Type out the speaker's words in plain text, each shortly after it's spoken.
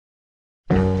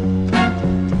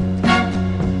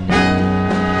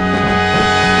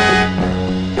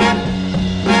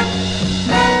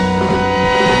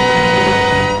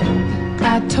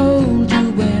I told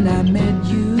you when I met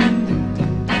you,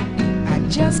 I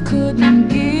just couldn't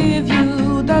give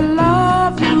you the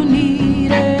love you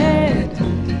needed.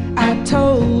 I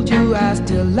told you I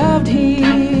still loved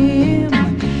him,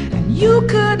 and you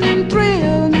couldn't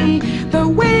thrill me the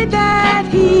way that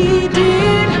he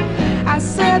did. I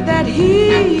said that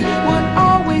he would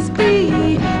always be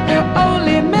the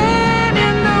only man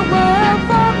in the world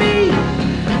for me.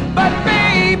 But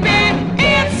baby,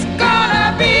 it's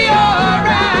gonna be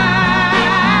alright.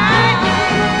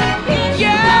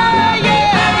 Yeah, yeah,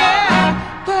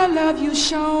 yeah. The love you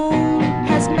shown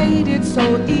has made it so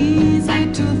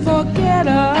easy to forget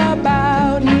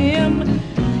about him.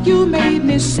 You made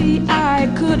me see